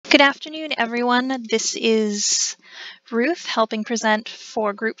Good afternoon, everyone. This is Ruth helping present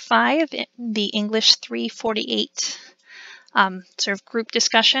for Group 5 in the English 348 sort of group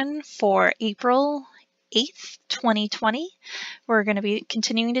discussion for April 8th, 2020. We're going to be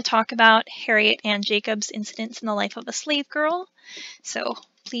continuing to talk about Harriet Ann Jacobs' incidents in the life of a slave girl. So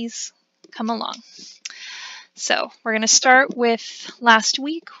please come along. So we're going to start with last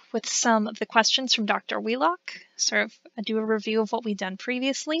week with some of the questions from Dr. Wheelock, sort of do a review of what we've done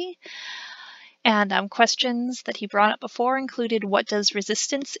previously. And questions that he brought up before included, what does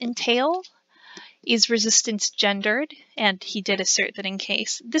resistance entail? Is resistance gendered? And he did assert that in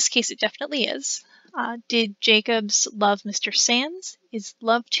this case it definitely is. Did Jacobs love Mr. Sands? Is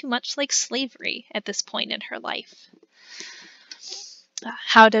love too much like slavery at this point in her life?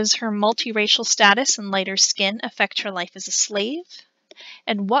 How does her multiracial status and lighter skin affect her life as a slave?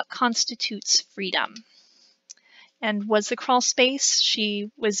 And what constitutes freedom? And was the crawl space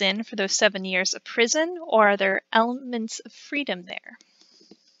she was in for those 7 years a prison, or are there elements of freedom there?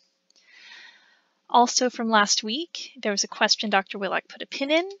 Also from last week, there was a question Dr. Wheelock put a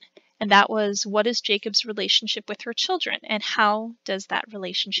pin in, and that was, what is Jacob's relationship with her children, and how does that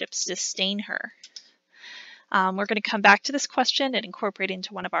relationship sustain her? We're going to come back to this question and incorporate it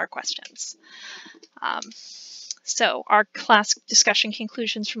into one of our questions. So our class discussion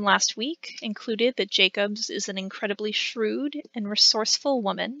conclusions from last week included that Jacobs is an incredibly shrewd and resourceful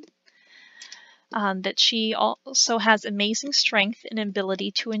woman, that she also has amazing strength and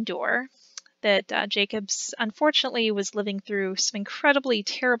ability to endure, that Jacobs unfortunately was living through some incredibly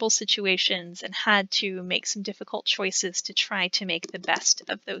terrible situations and had to make some difficult choices to try to make the best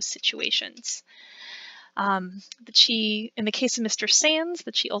of those situations. That she, in the case of Mr. Sands,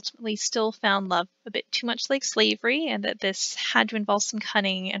 that she ultimately still found love a bit too much like slavery, and that this had to involve some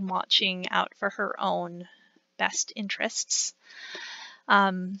cunning and watching out for her own best interests.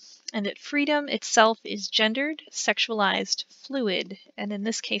 And that freedom itself is gendered, sexualized, fluid, and in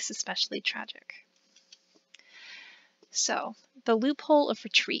this case especially tragic. So, the loophole of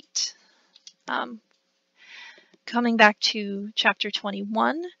retreat. Coming back to chapter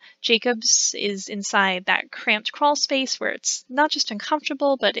 21, Jacobs is inside that cramped crawl space where it's not just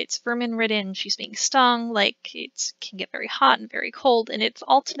uncomfortable, but it's vermin-ridden. She's being stung, like it can get very hot and very cold, and it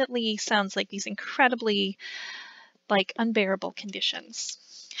ultimately sounds like these incredibly unbearable conditions.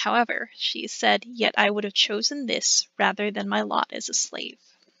 However, she said, "Yet I would have chosen this rather than my lot as a slave."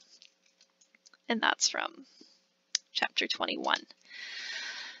 And that's from chapter 21.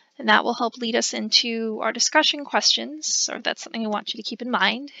 And that will help lead us into our discussion questions, so that's something I want you to keep in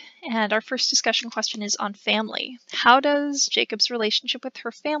mind. And our first discussion question is on family. How does Jacob's relationship with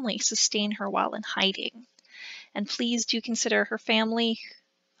her family sustain her while in hiding? And please do consider her family,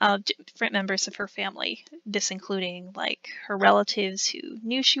 different members of her family, this including like her relatives who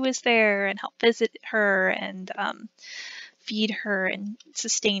knew she was there and helped visit her and feed her and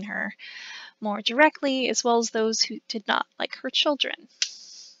sustain her more directly, as well as those who did not, like her children.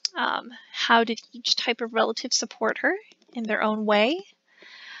 How did each type of relative support her in their own way?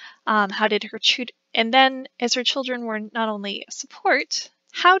 How did her and then as her children were not only a support,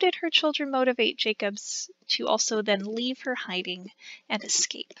 how did her children motivate Jacobs to also then leave her hiding and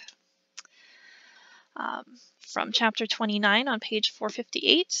escape? From chapter 29 on page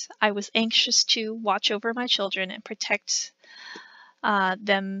 458, I was anxious to watch over my children and protect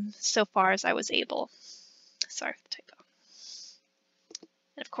them so far as I was able. Sorry for the typo.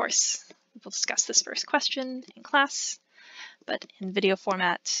 And of course, we'll discuss this first question in class, but in video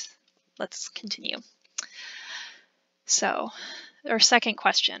format, let's continue. So, our second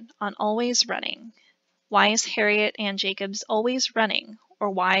question on always running. Why is Harriet Ann Jacobs always running? Or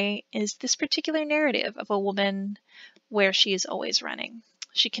why is this particular narrative of a woman where she is always running?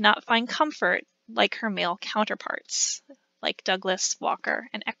 She cannot find comfort like her male counterparts, like Douglas, Walker,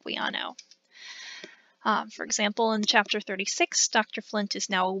 and Equiano. For example, in chapter 36, Dr. Flint is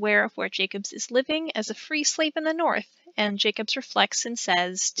now aware of where Jacobs is living as a free slave in the North, and Jacobs reflects and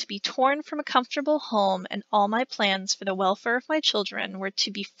says, "To be torn from a comfortable home and all my plans for the welfare of my children were to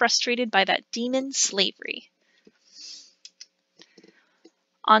be frustrated by that demon slavery."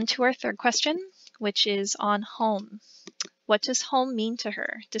 On to our third question, which is on home. What does home mean to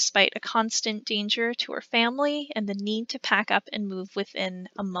her, despite a constant danger to her family and the need to pack up and move within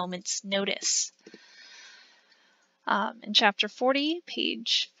a moment's notice? In chapter 40,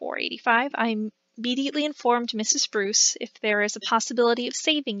 page 485, I immediately informed Mrs. Bruce, "If there is a possibility of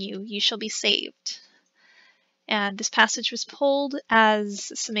saving you, you shall be saved." And this passage was pulled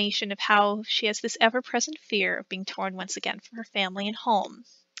as a summation of how she has this ever-present fear of being torn once again from her family and home,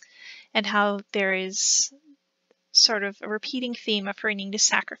 and how there is sort of a repeating theme of her needing to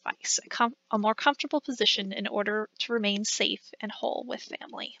sacrifice a more comfortable position in order to remain safe and whole with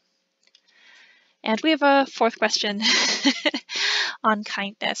family. And we have a fourth question on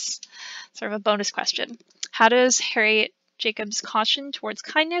kindness, sort of a bonus question. How does Harriet Jacobs' caution towards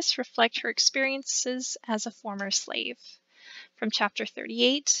kindness reflect her experiences as a former slave? From chapter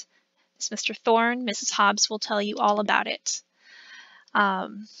 38, this Mr. Thorne, Mrs. Hobbs will tell you all about it.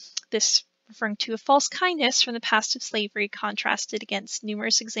 This referring to a false kindness from the past of slavery contrasted against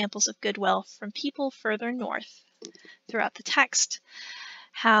numerous examples of goodwill from people further north throughout the text.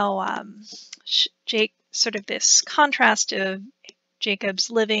 How sort of this contrast of Jacob's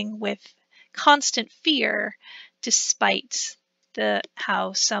living with constant fear despite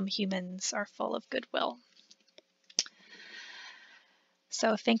how some humans are full of goodwill.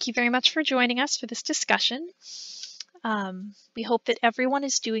 So thank you very much for joining us for this discussion. We hope that everyone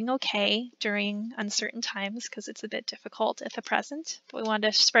is doing okay during uncertain times because it's a bit difficult at the present. But we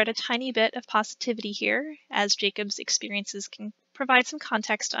wanted to spread a tiny bit of positivity here as Jacob's experiences can provide some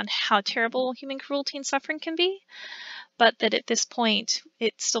context on how terrible human cruelty and suffering can be, but that at this point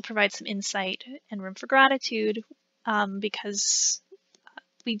it still provides some insight and room for gratitude because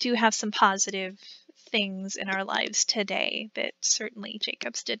we do have some positive things in our lives today that certainly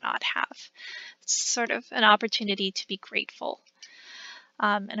Jacobs did not have. It's sort of an opportunity to be grateful.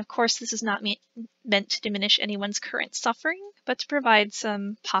 And of course, this is not meant to diminish anyone's current suffering, but to provide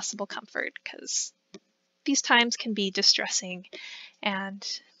some possible comfort because these times can be distressing. And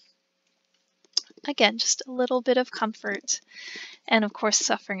again, just a little bit of comfort. And of course,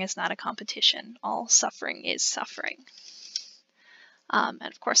 suffering is not a competition. All suffering is suffering. And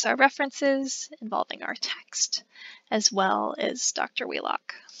of course, our references involving our text, as well as Dr.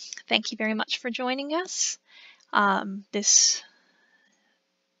 Wheelock. Thank you very much for joining us. This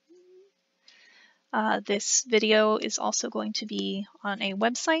video is also going to be on a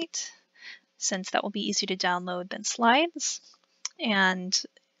website, since that will be easier to download than slides. And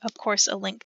of course, a link